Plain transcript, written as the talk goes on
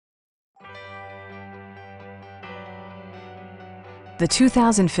the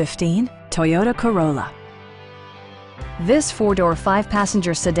 2015 Toyota Corolla. This four-door,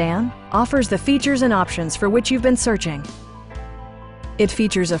 five-passenger sedan offers the features and options for which you've been searching. It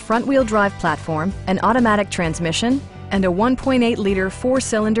features a front-wheel drive platform, an automatic transmission, and a 1.8-liter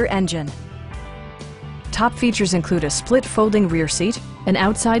four-cylinder engine. Top features include a split folding rear seat, an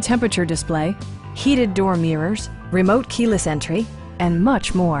outside temperature display, heated door mirrors, remote keyless entry, and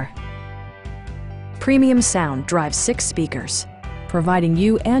much more. Premium sound drives 6 speakers, providing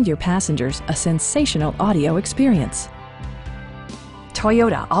you and your passengers a sensational audio experience.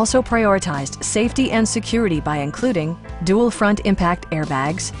 Toyota also prioritized safety and security by including dual front impact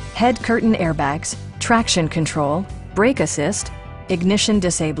airbags, head curtain airbags, traction control, brake assist, ignition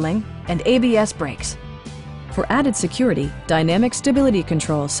disabling, and ABS brakes. For added security, dynamic stability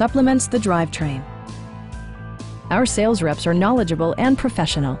control supplements the drivetrain. Our sales reps are knowledgeable and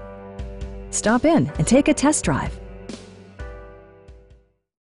professional. Stop in and take a test drive.